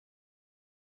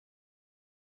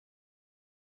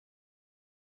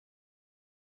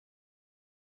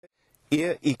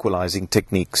Ear equalizing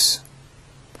techniques.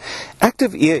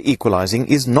 Active ear equalizing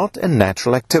is not a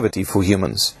natural activity for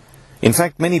humans. In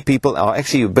fact, many people are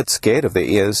actually a bit scared of their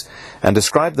ears and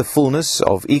describe the fullness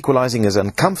of equalizing as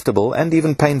uncomfortable and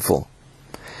even painful.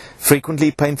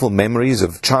 Frequently, painful memories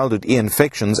of childhood ear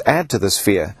infections add to this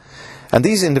fear, and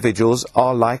these individuals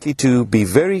are likely to be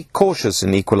very cautious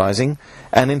in equalizing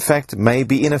and in fact may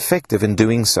be ineffective in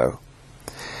doing so.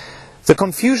 The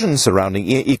confusion surrounding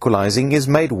ear equalizing is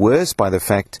made worse by the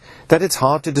fact that it's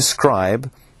hard to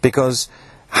describe, because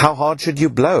how hard should you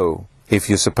blow if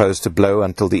you're supposed to blow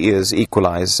until the ears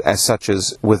equalize, as such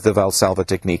as with the Valsalva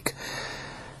technique?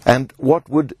 And what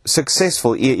would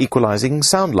successful ear equalizing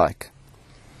sound like?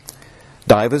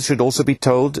 Divers should also be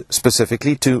told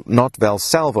specifically to not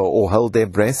Valsalva or hold their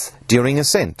breath during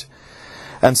ascent.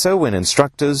 And so when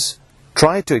instructors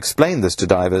try to explain this to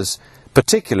divers,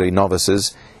 particularly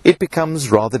novices, it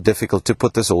becomes rather difficult to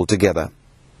put this all together.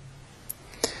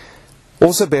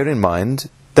 Also bear in mind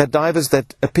that divers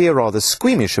that appear rather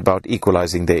squeamish about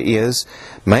equalizing their ears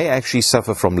may actually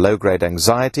suffer from low-grade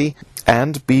anxiety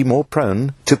and be more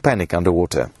prone to panic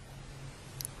underwater.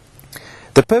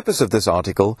 The purpose of this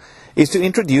article is to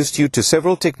introduce you to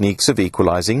several techniques of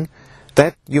equalizing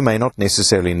that you may not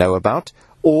necessarily know about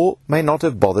or may not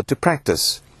have bothered to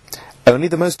practice. Only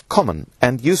the most common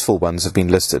and useful ones have been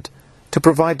listed, to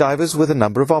provide divers with a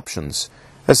number of options,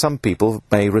 as some people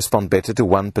may respond better to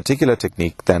one particular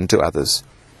technique than to others.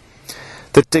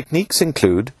 The techniques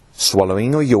include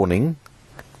swallowing or yawning,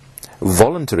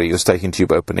 voluntary eustachian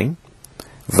tube opening,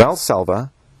 Valsalva,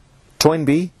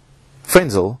 Toynbee,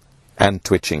 Frenzel, and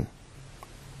twitching.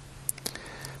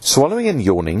 Swallowing and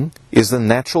yawning is the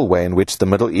natural way in which the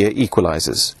middle ear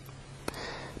equalizes.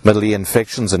 Middle ear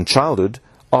infections in childhood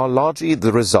are largely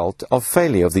the result of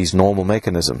failure of these normal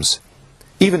mechanisms.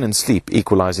 Even in sleep,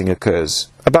 equalizing occurs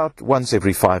about once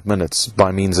every 5 minutes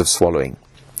by means of swallowing.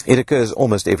 It occurs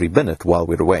almost every minute while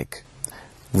we're awake.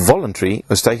 Voluntary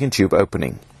eustachian tube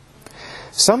opening.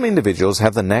 Some individuals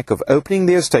have the knack of opening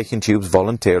the eustachian tubes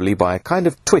voluntarily by a kind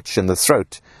of twitch in the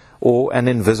throat or an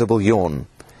invisible yawn.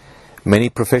 Many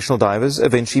professional divers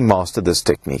eventually master this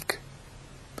technique.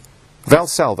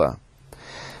 Valsalva.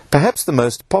 Perhaps the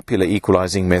most popular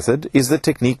equalizing method is the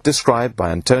technique described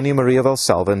by Antonio Maria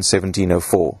Valsalva in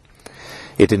 1704.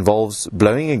 It involves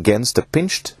blowing against a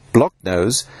pinched, blocked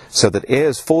nose so that air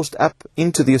is forced up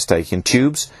into the eustachian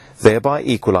tubes, thereby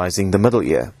equalizing the middle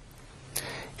ear.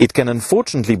 It can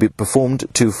unfortunately be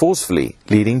performed too forcefully,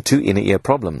 leading to inner ear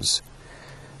problems.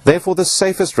 Therefore, the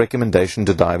safest recommendation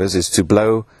to divers is to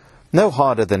blow no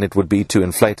harder than it would be to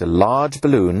inflate a large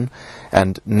balloon,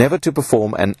 and never to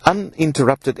perform an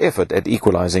uninterrupted effort at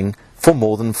equalizing for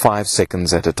more than 5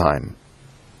 seconds at a time.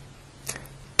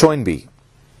 Toynbee.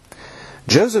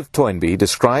 Joseph Toynbee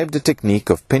described a technique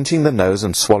of pinching the nose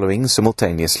and swallowing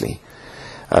simultaneously.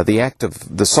 The act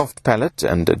of the soft palate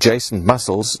and adjacent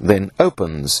muscles then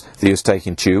opens the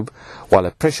eustachian tube, while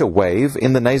a pressure wave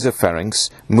in the nasopharynx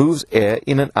moves air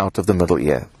in and out of the middle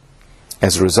ear.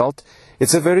 As a result,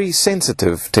 it's a very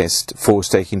sensitive test for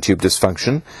eustachian tube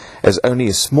dysfunction, as only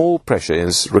a small pressure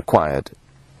is required.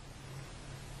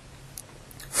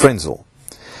 Frenzel.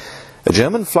 A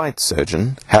German flight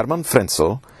surgeon, Hermann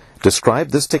Frenzel,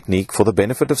 described this technique for the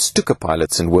benefit of Stuka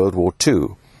pilots in World War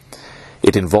II.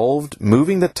 It involved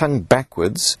moving the tongue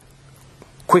backwards,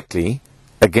 quickly,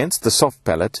 against the soft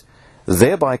palate,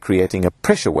 thereby creating a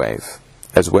pressure wave,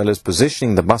 as well as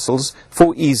positioning the muscles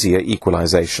for easier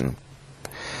equalization.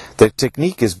 The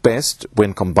technique is best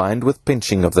when combined with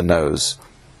pinching of the nose.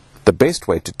 The best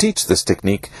way to teach this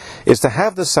technique is to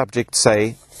have the subject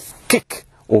say kick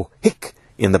or hick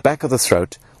in the back of the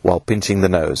throat while pinching the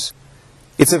nose.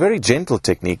 It's a very gentle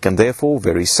technique and therefore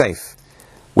very safe.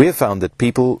 We have found that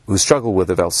people who struggle with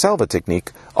the Valsalva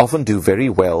technique often do very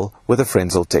well with the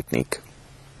Frenzel technique.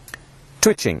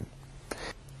 Twitching.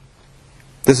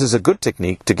 This is a good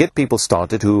technique to get people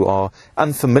started who are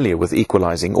unfamiliar with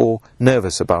equalizing or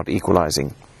nervous about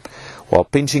equalizing. While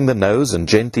pinching the nose and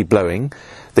gently blowing,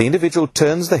 the individual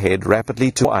turns the head rapidly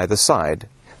to either side.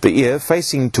 The ear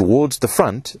facing towards the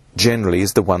front generally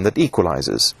is the one that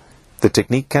equalizes. The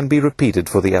technique can be repeated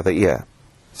for the other ear.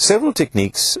 Several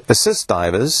techniques assist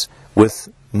divers with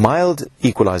mild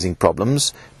equalizing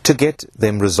problems to get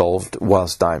them resolved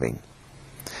whilst diving.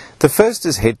 The first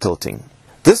is head tilting.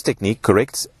 This technique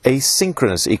corrects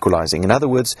asynchronous equalizing, in other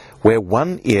words, where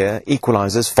one ear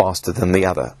equalizes faster than the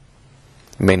other.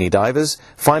 Many divers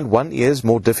find one ear is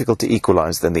more difficult to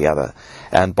equalize than the other,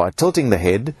 and by tilting the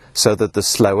head so that the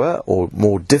slower or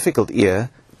more difficult ear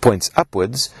points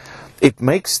upwards, it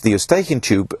makes the eustachian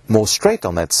tube more straight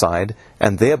on that side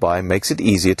and thereby makes it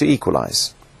easier to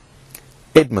equalize.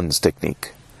 Edmonds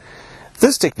technique.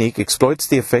 This technique exploits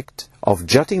the effect of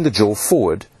jutting the jaw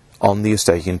forward on the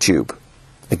Eustachian tube.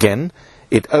 Again,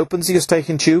 it opens the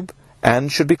Eustachian tube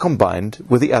and should be combined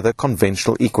with the other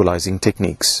conventional equalizing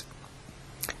techniques.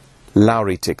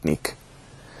 Lowry technique.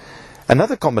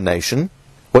 Another combination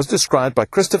was described by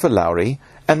Christopher Lowry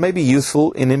and may be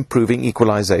useful in improving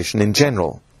equalization in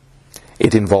general.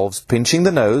 It involves pinching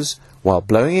the nose while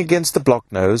blowing against the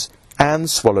blocked nose and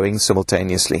swallowing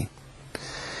simultaneously.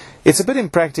 It's a bit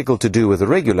impractical to do with a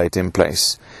regulator in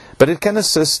place, but it can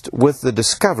assist with the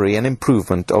discovery and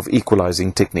improvement of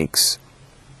equalizing techniques.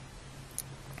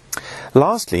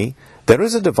 Lastly, there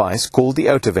is a device called the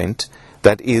Otovent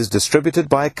that is distributed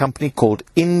by a company called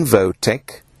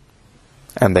Invotech,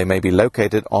 and they may be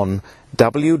located on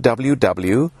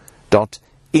www.invotech,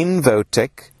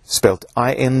 spelled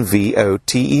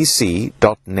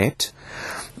invotec.net,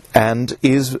 and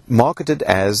is marketed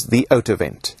as the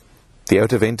Otovent. The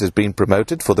Otovent has been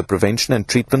promoted for the prevention and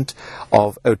treatment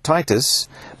of otitis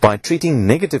by treating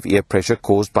negative ear pressure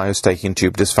caused by Eustachian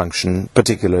tube dysfunction,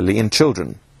 particularly in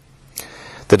children.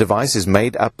 The device is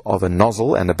made up of a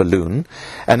nozzle and a balloon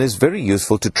and is very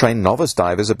useful to train novice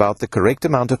divers about the correct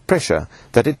amount of pressure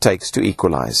that it takes to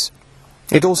equalize.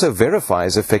 It also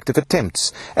verifies effective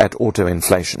attempts at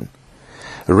autoinflation.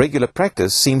 Regular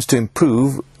practice seems to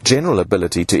improve general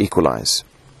ability to equalize.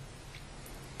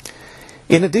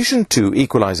 In addition to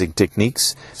equalizing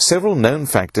techniques, several known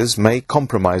factors may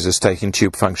compromise Eustachian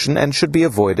tube function and should be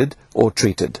avoided or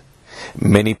treated.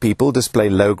 Many people display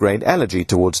low-grade allergy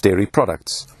towards dairy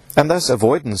products, and thus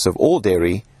avoidance of all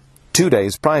dairy 2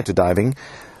 days prior to diving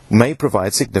may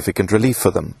provide significant relief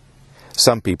for them.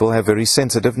 Some people have very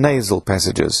sensitive nasal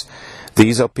passages.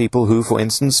 These are people who, for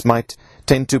instance, might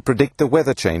tend to predict the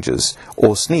weather changes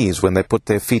or sneeze when they put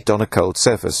their feet on a cold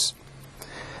surface.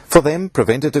 For them,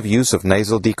 preventative use of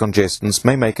nasal decongestants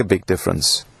may make a big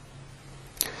difference.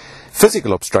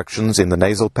 Physical obstructions in the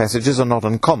nasal passages are not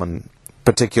uncommon,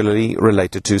 particularly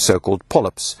related to so-called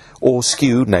polyps or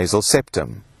skewed nasal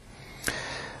septum.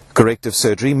 Corrective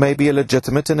surgery may be a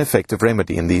legitimate and effective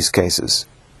remedy in these cases.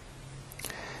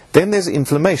 Then there's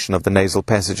inflammation of the nasal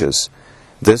passages.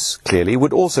 This clearly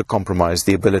would also compromise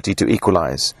the ability to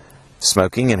equalize.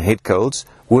 Smoking and head colds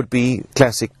would be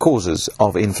classic causes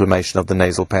of inflammation of the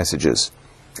nasal passages,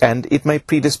 and it may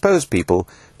predispose people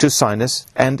to sinus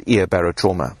and ear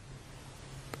barotrauma.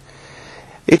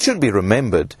 It should be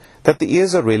remembered that the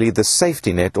ears are really the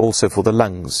safety net also for the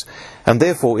lungs, and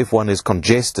therefore if one is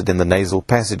congested in the nasal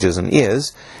passages and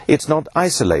ears, it's not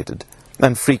isolated,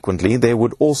 and frequently there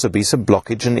would also be some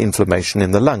blockage and inflammation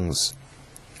in the lungs.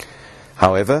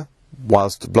 However,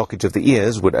 whilst blockage of the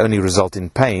ears would only result in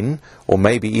pain, or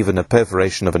maybe even a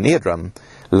perforation of an eardrum,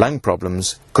 lung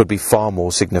problems could be far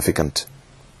more significant.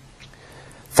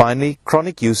 Finally,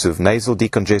 chronic use of nasal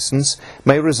decongestants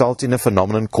may result in a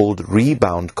phenomenon called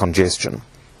rebound congestion,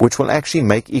 which will actually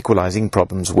make equalizing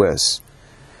problems worse.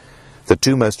 The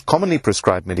two most commonly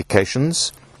prescribed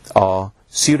medications are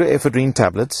pseudoephedrine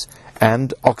tablets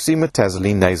and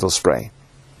oxymetazoline nasal spray.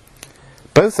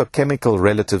 Both are chemical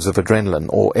relatives of adrenaline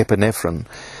or epinephrine,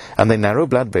 and they narrow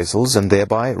blood vessels and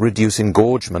thereby reduce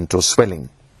engorgement or swelling.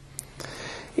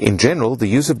 In general, the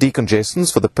use of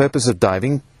decongestants for the purpose of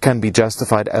diving can be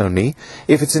justified only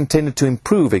if it's intended to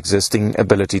improve existing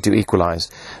ability to equalize,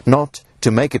 not to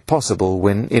make it possible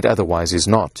when it otherwise is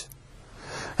not.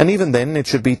 And even then, it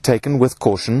should be taken with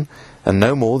caution and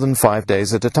no more than 5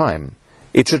 days at a time.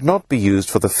 It should not be used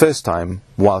for the first time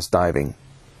whilst diving.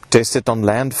 Test it on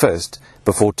land first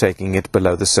before taking it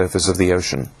below the surface of the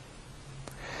ocean.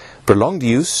 Prolonged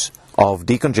use of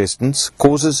decongestants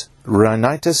causes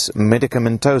rhinitis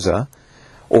medicamentosa,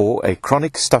 or a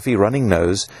chronic stuffy running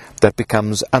nose that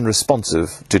becomes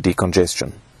unresponsive to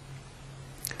decongestion.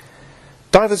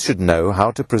 Divers should know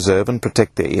how to preserve and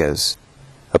protect their ears.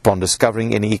 Upon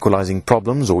discovering any equalizing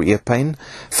problems or ear pain,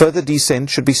 further descent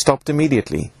should be stopped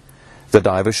immediately. The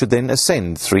diver should then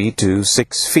ascend 3 to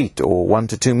 6 feet or 1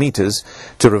 to 2 meters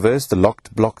to reverse the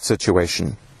blocked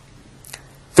situation.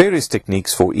 Various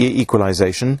techniques for ear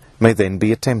equalization may then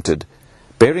be attempted,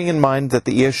 bearing in mind that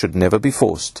the ear should never be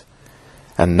forced,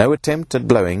 and no attempt at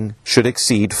blowing should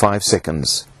exceed 5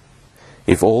 seconds.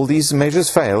 If all these measures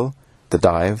fail, the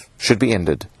dive should be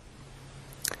ended.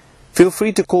 Feel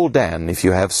free to call Dan if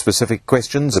you have specific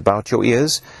questions about your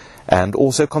ears, and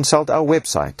also consult our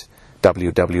website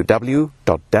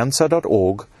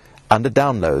www.dansa.org under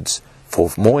Downloads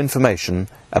for more information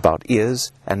about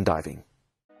ears and diving.